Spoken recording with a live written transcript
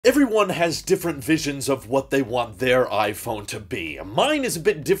Everyone has different visions of what they want their iPhone to be. Mine is a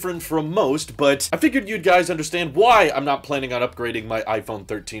bit different from most, but I figured you guys understand why I'm not planning on upgrading my iPhone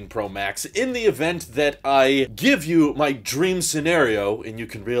 13 Pro Max in the event that I give you my dream scenario and you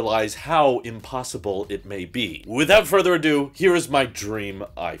can realize how impossible it may be. Without further ado, here is my dream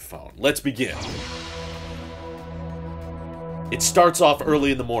iPhone. Let's begin. It starts off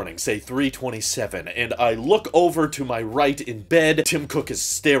early in the morning, say 3:27, and I look over to my right in bed. Tim Cook is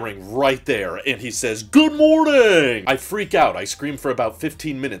staring right there, and he says, "Good morning!" I freak out. I scream for about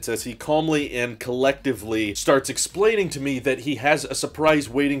 15 minutes as he calmly and collectively starts explaining to me that he has a surprise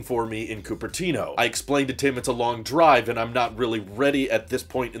waiting for me in Cupertino. I explain to Tim it's a long drive, and I'm not really ready at this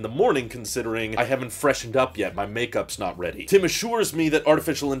point in the morning considering I haven't freshened up yet. My makeup's not ready. Tim assures me that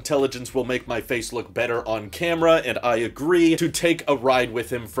artificial intelligence will make my face look better on camera, and I agree to take a ride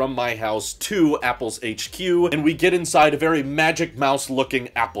with him from my house to Apple's HQ, and we get inside a very Magic Mouse looking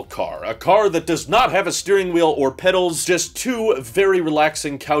Apple car. A car that does not have a steering wheel or pedals, just two very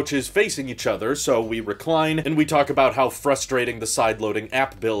relaxing couches facing each other, so we recline and we talk about how frustrating the side-loading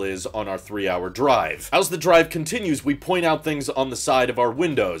app bill is on our 3-hour drive. As the drive continues, we point out things on the side of our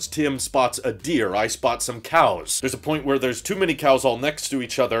windows. Tim spots a deer, I spot some cows. There's a point where there's too many cows all next to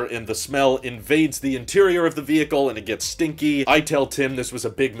each other and the smell invades the interior of the vehicle and it gets stinky. I tell Tim this was a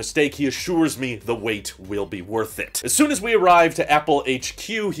big mistake. He assures me the wait will be worth it. As soon as we arrive to Apple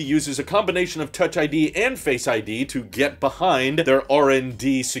HQ, he uses a combination of Touch ID and Face ID to get behind their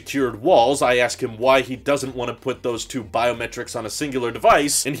R&D secured walls. I ask him why he doesn't want to put those two biometrics on a singular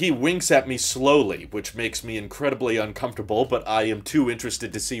device, and he winks at me slowly, which makes me incredibly uncomfortable, but I am too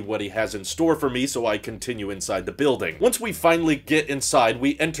interested to see what he has in store for me, so I continue inside the building. Once we finally get inside,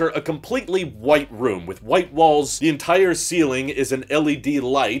 we enter a completely white room with white walls. The entire ceiling is an LED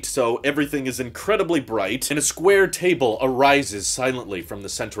light, so everything is incredibly bright, and a square table arises silently from the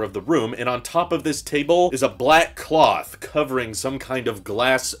center of the room, and on top of this table is a black cloth covering some kind of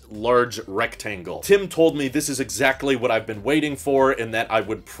glass large rectangle. Tim told me this is exactly what I've been waiting for, and that I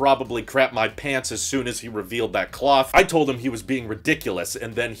would probably crap my pants as soon as he revealed that cloth. I told him he was being ridiculous,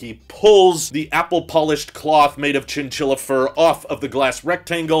 and then he pulls the apple-polished cloth made of chinchilla fur off of the glass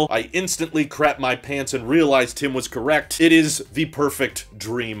rectangle. I instantly crap my pants and realized Tim was correct. It is the perfect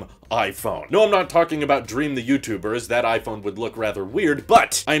dream iPhone. No, I'm not talking about Dream the YouTuber, as that iPhone would look rather weird,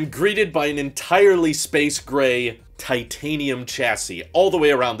 but I'm greeted by an entirely space gray titanium chassis all the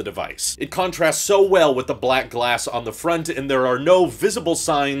way around the device. It contrasts so well with the black glass on the front, and there are no visible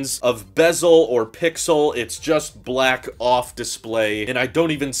signs of bezel or pixel. It's just black off display, and I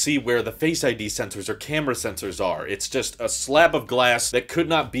don't even see where the Face ID sensors or camera sensors are. It's just a slab of glass that could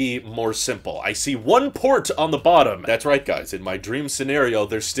not be more simple. I see one port on the bottom. That's right, guys. In my dream scenario,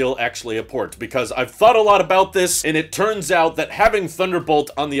 there's still actually a port, because I've thought a lot about this, and it turns out that having Thunderbolt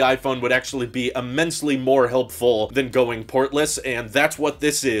on the iPhone would actually be immensely more helpful than going portless, and that's what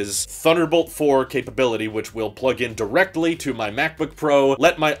this is. Thunderbolt 4 capability, which will plug in directly to my MacBook Pro,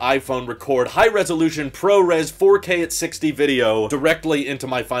 let my iPhone record high-resolution ProRes 4K at 60 video directly into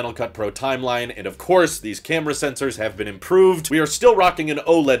my Final Cut Pro timeline, and of course, these camera sensors have been improved. We are still rocking an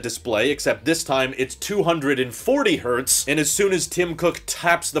OLED display, except this time it's 240 Hz, and as soon as Tim Cook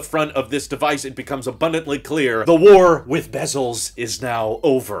taps the front of this device, it becomes abundantly clear the war with bezels is now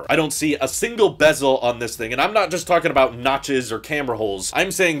over. I don't see a single bezel on this thing, and I'm not just talking about notches or camera holes. I'm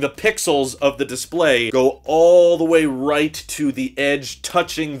saying the pixels of the display go all the way right to the edge,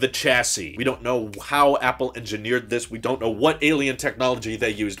 touching the chassis. We don't know how Apple engineered this. We don't know what alien technology they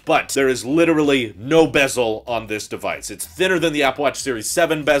used, but there is literally no bezel on this device. It's thinner than the Apple Watch Series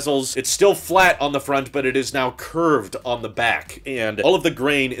 7 bezels. It's still flat on the front, but it is now curved on the back, and all of the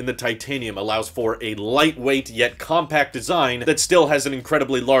grain in the titanium allows for a lightweight yet compact design that still has an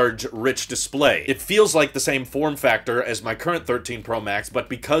incredibly large, rich display. It feels like the same form factor as my current 13 Pro Max, but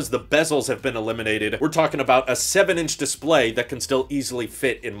because the bezels have been eliminated, we're talking about a 7-inch display that can still easily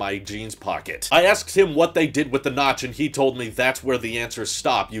fit in my jeans pocket. I asked him what they did with the notch, and he told me that's where the answers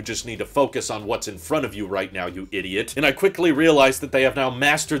stop. You just need to focus on what's in front of you right now, you idiot. And I quickly realized that they have now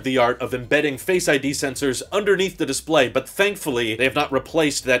mastered the art of embedding Face ID sensors underneath the display, but thankfully, they have not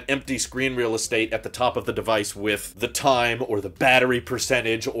replaced that empty screen real estate at the top of the device with the time, or the battery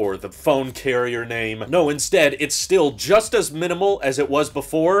percentage, or the phone carrier name. No, instead, said, it's still just as minimal as it was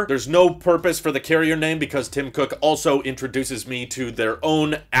before. There's no purpose for the carrier name because Tim Cook also introduces me to their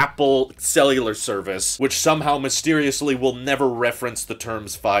own Apple cellular service, which somehow mysteriously will never reference the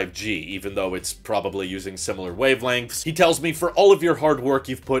terms 5G, even though it's probably using similar wavelengths. He tells me for all of your hard work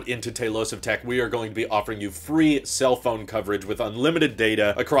you've put into Tailosive Tech, we are going to be offering you free cell phone coverage with unlimited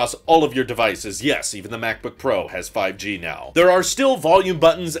data across all of your devices. Yes, even the MacBook Pro has 5G now. There are still volume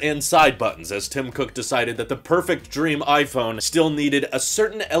buttons and side buttons, as Tim Cook decided that the perfect dream iPhone still needed a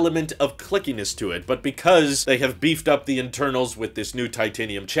certain element of clickiness to it, but because they have beefed up the internals with this new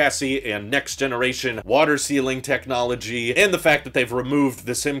titanium chassis and next generation water sealing technology, and the fact that they've removed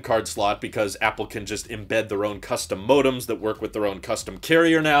the SIM card slot because Apple can just embed their own custom modems that work with their own custom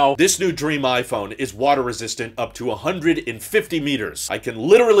carrier now, this new dream iPhone is water resistant up to 150 meters. I can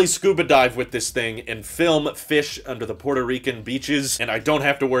literally scuba dive with this thing and film fish under the Puerto Rican beaches, and I don't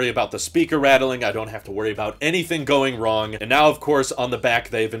have to worry about the speaker rattling, I don't have to worry about anything going wrong. And now, of course, on the back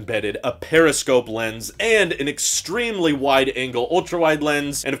they've embedded a periscope lens and an extremely wide-angle ultra-wide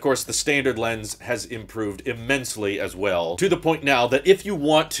lens, and of course the standard lens has improved immensely as well, to the point now that if you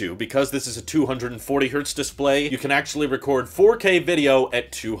want to, because this is a 240Hz display, you can actually record 4K video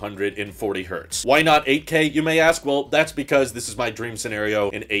at 240Hz. Why not 8K, you may ask? Well, that's because this is my dream scenario,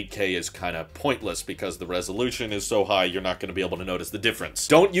 and 8K is kind of pointless because the resolution is so high you're not going to be able to notice the difference.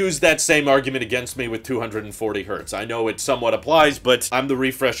 Don't use that same argument against me with 240Hz. I know it somewhat applies, but I'm the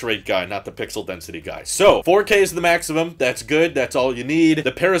refresh rate guy, not the pixel density guy. So, 4K is the maximum. That's good. That's all you need.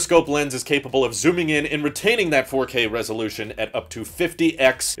 The periscope lens is capable of zooming in and retaining that 4K resolution at up to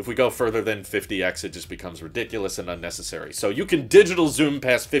 50x. If we go further than 50x, it just becomes ridiculous and unnecessary. So you can digital zoom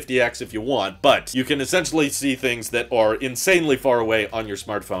past 50x if you want, but you can essentially see things that are insanely far away on your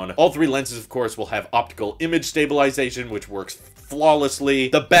smartphone. All three lenses, of course, will have optical image stabilization, which works flawlessly.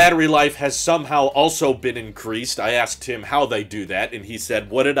 The battery life has somehow also been increased. I asked him how they do that, and he said,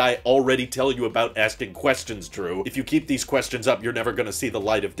 what did I already tell you about asking questions, Drew? If you keep these questions up, you're never going to see the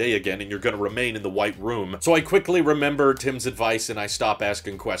light of day again, and you're going to remain in the white room. So I quickly remember Tim's advice, and I stop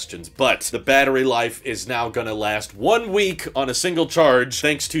asking questions. But the battery life is now going to last 1 week on a single charge,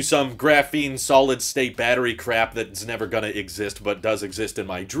 thanks to some graphene solid-state battery crap that's never going to exist, but does exist in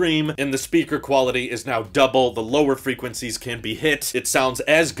my dream. And the speaker quality is now double. The lower frequencies can be hit. It sounds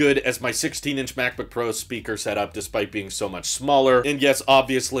as good as my 16-inch MacBook Pro speaker setup, despite being so much smaller. And yes,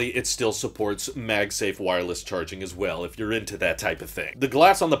 obviously, it still supports MagSafe wireless charging as well, if you're into that type of thing. The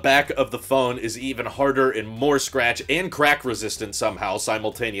glass on the back of the phone is even harder and more scratch and crack resistant somehow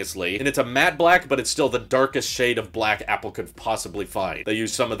simultaneously. And it's a matte black, but it's still the darkest shade of black Apple could possibly find. They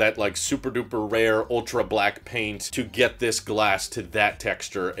use some of that like super duper rare ultra black paint to get this glass to that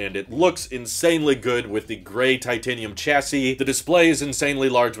texture, and it looks insanely good with the gray titanium chassis. The display is insanely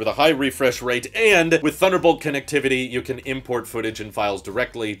large with a high refresh rate, and with Thunderbolt connectivity, you can import footage and files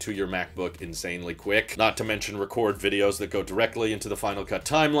directly to your MacBook insanely quick. Not to mention record videos that go directly into the Final Cut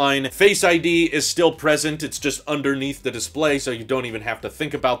timeline. Face ID is still present, it's just underneath the display, so you don't even have to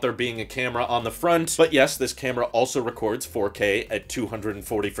think about there being a camera on the front. But yes, this camera also records 4K at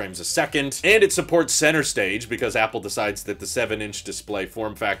 240 frames a second, and it supports center stage because Apple decides that the 7-inch display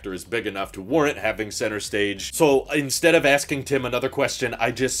form factor is big enough to warrant having center stage. So instead of asking Tim another question,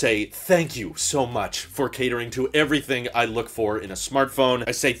 I just say thank you so much for catering to everything I look for in a smartphone.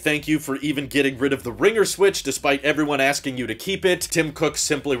 I say thank you for even getting rid of the ringer switch despite everyone asking you to keep it. Tim Cook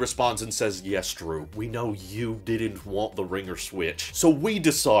simply responds and says, yes, Drew, we know you didn't want the ringer switch, so we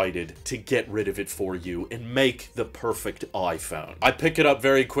decided to get rid of it for you and make the perfect iPhone. I pick it up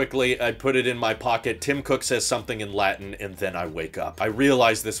very quickly, I put it in my pocket, Tim Cook says something in Latin, and then I wake up. I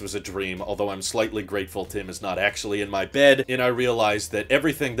realize this was a dream, although I'm slightly grateful Tim is not actually in my bed, and I realize that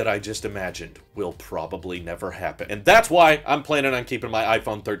everything that I just imagined will probably never happen. And that's why I'm planning on keeping my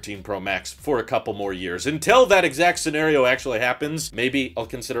iPhone 13 Pro Max for a couple more years. Until that exact scenario actually happens, maybe I'll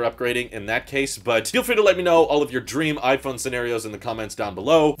consider upgrading in that case, but feel free to let me know all of your dream iPhone scenarios in the comments down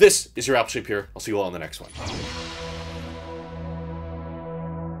below. This is your Apple Sheep here. I'll see you all in the next one.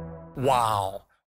 Wow.